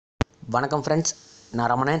வணக்கம் ஃப்ரெண்ட்ஸ், நான்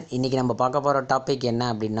ரமணன். இன்றைக்கி நம்ம பார்க்க போகிற டாபிக் என்ன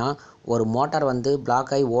அப்படின்னா, ஒரு மோட்டார் வந்து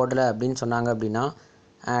பிளாக் ஆகி ஓடலை அப்படின்னு சொன்னாங்க அப்படின்னா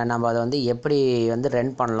நம்ம அதை வந்து எப்படி வந்து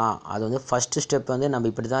ரன் பண்ணலாம். அது வந்து ஃபஸ்ட்டு ஸ்டெப் வந்து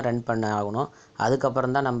நம்ம இப்படி தான் ரன் பண்ண ஆகணும்.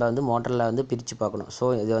 அதுக்கப்புறம் தான் நம்ம வந்து மோட்டரில் வந்து பிரித்து பார்க்கணும்.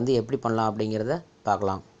 ஸோ இது வந்து எப்படி பண்ணலாம் அப்படிங்கிறத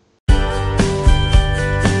பார்க்கலாம்.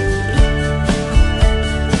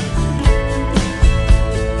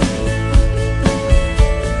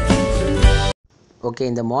 ஓகே,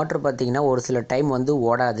 இந்த மோட்ரு பார்த்திங்கன்னா ஒரு சில டைம் வந்து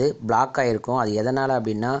ஓடாது, பிளாக் ஆகிருக்கும். அது எதனால்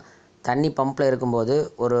அப்படின்னா, தண்ணி பம்பில் இருக்கும்போது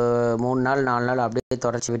ஒரு 3 நாள் 4 நாள் அப்படியே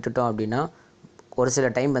தொடச்சி விட்டுட்டோம் அப்படின்னா ஒரு சில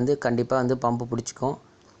டைம் வந்து கண்டிப்பாக வந்து பம்பு பிடிச்சிக்கும்.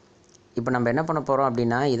 இப்போ நம்ம என்ன பண்ண போகிறோம்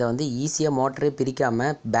அப்படின்னா, இதை வந்து ஈஸியாக மோட்டரே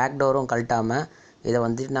பிரிக்காமல் பேக் டோரும் கழட்டாமல் இதை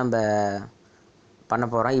வந்து நம்ம பண்ண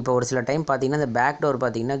போகிறோம். இப்போ ஒரு சில டைம் பார்த்திங்கன்னா இந்த பேக் டோர்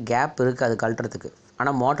பார்த்திங்கன்னா கேப் இருக்குது அது கழட்டுறதுக்கு.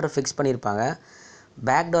 ஆனால் மோட்டர் ஃபிக்ஸ் பண்ணியிருப்பாங்க.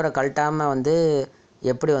 பேக் டோரை கழட்டாமல் வந்து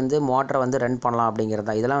எப்படி வந்து மோட்டரை வந்து ரன் பண்ணலாம் அப்படிங்கிறது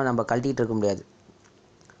தான். இதெல்லாம் நம்ம கழட்டிகிட்டு இருக்க முடியாது.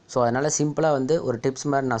 ஸோ அதனால் சிம்பிளாக வந்து ஒரு டிப்ஸ்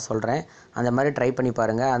மாதிரி நான் சொல்கிறேன். அந்த மாதிரி ட்ரை பண்ணி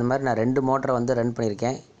பாருங்கள். அந்த மாதிரி நான் 2 மோட்டரை வந்து ரன்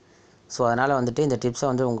பண்ணியிருக்கேன். ஸோ அதனால் வந்துட்டு இந்த டிப்ஸை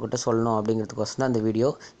வந்து உங்கள்கிட்ட சொல்லணும் அப்படிங்கிறதுக்கோசம் தான் இந்த வீடியோ.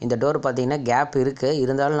 இந்த டோர் பார்த்திங்கன்னா கேப் இருக்குது,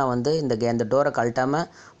 இருந்தாலும் நான் வந்து இந்த டோரை கழட்டாமல்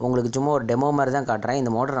உங்களுக்கு சும்மா ஒரு டெமோ மாதிரி தான் காட்டுறேன்.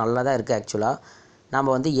 இந்த மோட்டர் நல்லா தான் இருக்குது. ஆக்சுவலாக நம்ம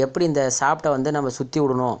வந்து எப்படி இந்த ஷாஃப்ட்டை வந்து நம்ம சுற்றி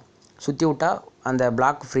விடணும், சுற்றி விட்டால் அந்த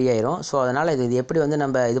பிளாக் ஃப்ரீ ஆயிரும். ஸோ அதனால் இது எப்படி வந்து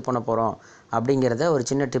நம்ம இது பண்ண போகிறோம் அப்படிங்கிறத ஒரு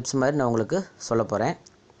சின்ன டிப்ஸ் மாதிரி நான் உங்களுக்கு சொல்ல போகிறேன்.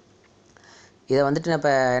 இதை வந்துட்டு நான்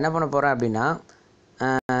இப்போ என்ன பண்ண போகிறேன் அப்படின்னா,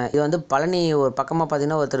 இது வந்து பழனி ஒரு பக்கமாக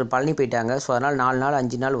பார்த்திங்கன்னா ஒருத்தர் பழனி போயிட்டாங்க. ஸோ அதனால் 4 நாள்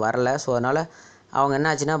 5 நாள் வரலை. ஸோ அதனால் அவங்க என்ன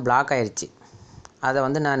ஆச்சுன்னா பிளாக் ஆகிடுச்சு. அதை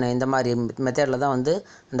வந்து நான் இந்த மாதிரி மெத்தடில் தான் வந்து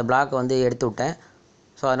அந்த பிளாக்கை வந்து எடுத்து விட்டேன்.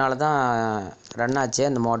 ஸோ அதனால தான் ரன் ஆச்சு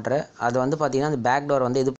அந்த மோட்ரு. அது வந்து பார்த்திங்கன்னா அந்த பேக் டோர்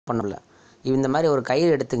வந்து இது பண்ணல. இந்த மாதிரி ஒரு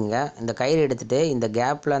கயிறு எடுத்துங்க. இந்த கயிறு எடுத்துகிட்டு இந்த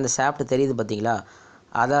கேப்பில் அந்த ஷாஃப்ட் தெரியுது பார்த்திங்களா,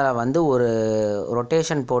 அதை வந்து ஒரு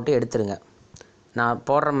ரொட்டேஷன் போட்டு எடுத்துருங்க. நான்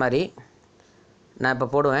போடுற மாதிரி நான் இப்போ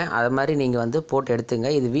போடுவேன். அது மாதிரி நீங்கள் வந்து போட்டு எடுத்துங்க.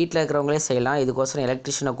 இது வீட்டில் இருக்கிறவங்களே செய்யலாம். இதுக்கோசரம்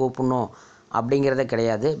எலக்ட்ரிஷியனை கூப்பிடணும் அப்படிங்கிறதே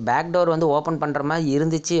கிடையாது. பேக் டோர் வந்து ஓப்பன் பண்ணுற மாதிரி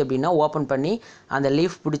இருந்துச்சு அப்படின்னா ஓப்பன் பண்ணி அந்த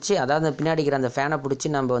லீஃப் பிடிச்சி, அதாவது அந்த பின்னாடி இருக்கிற அந்த ஃபேனை பிடிச்சி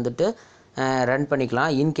நம்ம வந்துட்டு ரன்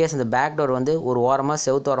பண்ணிக்கலாம். இன்கேஸ் அந்த பேக் டோர் வந்து ஒரு ஓரமாக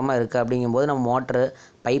செவுத்தோரமாக இருக்குது அப்படிங்கும்போது நம்ம மோட்ரு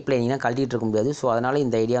பைப் லைனிங்லாம் கழட்டிகிட்டு இருக்க முடியாது. ஸோ அதனால்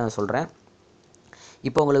இந்த ஐடியா நான் சொல்கிறேன்.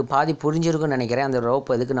 இப்போ உங்களுக்கு பாதி புரிஞ்சிருக்குன்னு நினைக்கிறேன். அந்த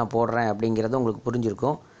ரோப் எதுக்கு நான் போடுறேன் அப்படிங்கிறது உங்களுக்கு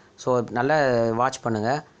புரிஞ்சிருக்கும். ஸோ நல்லா வாட்ச்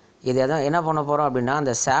பண்ணுங்கள். இது என்ன பண்ண போகிறோம் அப்படின்னா,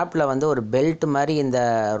 அந்த ஷாஃப்ட்டில் வந்து ஒரு பெல்ட் மாதிரி இந்த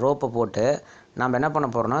ரோப்பை போட்டு நம்ம என்ன பண்ண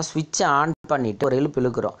போகிறோம்னா, ஸ்விட்சை ஆன் பண்ணிவிட்டு ஒரு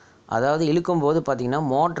இழுக்கிறோம். அதாவது இழுக்கும்போது பார்த்திங்கன்னா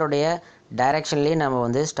மோட்டருடைய டைரெக்ஷன்லேயே நம்ம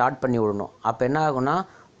வந்து ஸ்டார்ட் பண்ணி விடணும். அப்போ என்ன ஆகும்னா,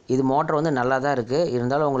 இது மோட்டர் வந்து நல்லா தான் இருக்குது,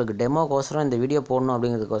 இருந்தாலும் உங்களுக்கு டெமோக்கோசரம் இந்த வீடியோ போடணும்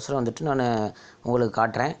அப்படிங்கிறதுக்கோசரம் வந்துட்டு நான் உங்களுக்கு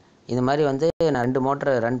காட்டுறேன். இது மாதிரி வந்து நான் 2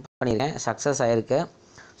 மோட்டர் ரன் பண்ணியிருக்கேன், சக்ஸஸ் ஆகிருக்கு.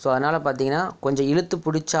 ஸோ அதனால் பார்த்திங்கன்னா கொஞ்சம் இழுத்து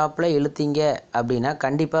பிடிச்சாப்பில் இழுத்தீங்க அப்படின்னா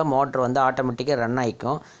கண்டிப்பாக மோட்ரு வந்து ஆட்டோமேட்டிக்காக ரன்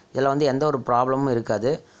ஆகிக்கும். இதில் வந்து எந்த ஒரு ப்ராப்ளமும்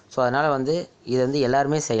இருக்காது. ஸோ அதனால் வந்து இது வந்து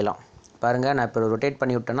எல்லாருமே செய்யலாம். பாருங்கள், நான் இப்போ ரொட்டேட்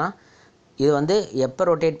பண்ணி விட்டேன்னா, இது வந்து எப்போ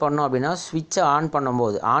ரொட்டேட் பண்ணணும் அப்படின்னா, ஸ்விட்சை ஆன்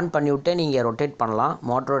பண்ணும்போது ஆன் பண்ணிவிட்டே நீங்கள் ரொட்டேட் பண்ணலாம்.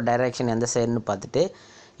 மோட்டரோட டைரெக்ஷன் எந்த சைடுன்னு பார்த்துட்டு.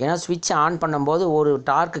 ஏன்னா ஸ்விட்சை ஆன் பண்ணும்போது ஒரு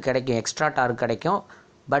டார்க் கிடைக்கும், எக்ஸ்ட்ரா டார்க் கிடைக்கும்.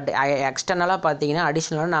 பட் எக்ஸ்டர்னலாக பார்த்தீங்கன்னா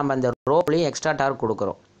அடிஷ்னலாக நம்ம அந்த ரோப்லேயும் எக்ஸ்ட்ரா டார்க்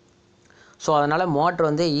கொடுக்குறோம். ஸோ அதனால் மோட்ரு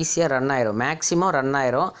வந்து ஈஸியாக ரன் ஆயிரும், மேக்ஸிமம் ரன்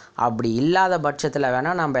ஆயிரும். அப்படி இல்லாத பட்சத்தில்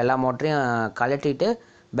வேணால் நம்ம எல்லா மோட்டரையும் கழட்டிட்டு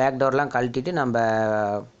பேக் டோர்லாம் கழட்டிட்டு நம்ம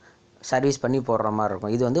சர்வீஸ் பண்ணி போடுற மாதிரி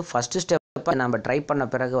இருக்கும். இது வந்து ஃபஸ்ட்டு ஸ்டெப்பை நம்ம ட்ரை பண்ண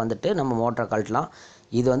பிறகு வந்துட்டு நம்ம மோட்டரை கழட்டலாம்.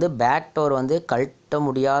 இது வந்து பேக் டோர் வந்து கழட்ட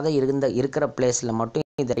முடியாத இருக்கிற பிளேஸில் மட்டும்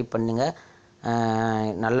இதை ட்ரை பண்ணுங்கள்,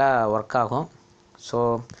 நல்லா ஒர்க் ஆகும். ஸோ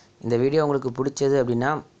இந்த வீடியோ உங்களுக்கு பிடிச்சது அப்படின்னா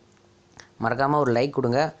மறக்காமல் ஒரு லைக்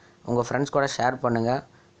கொடுங்க, உங்கள் ஃப்ரெண்ட்ஸ் கூட ஷேர் பண்ணுங்கள்.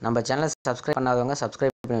 நம்ம சேனலை சப்ஸ்கிரைப் பண்ணாதவங்க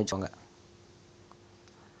சப்ஸ்கிரைப் பண்ணி வச்சுக்கோங்க.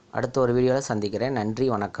 அடுத்த ஒரு வீடியோவில் சந்திக்கிறேன். நன்றி,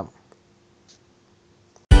 வணக்கம்.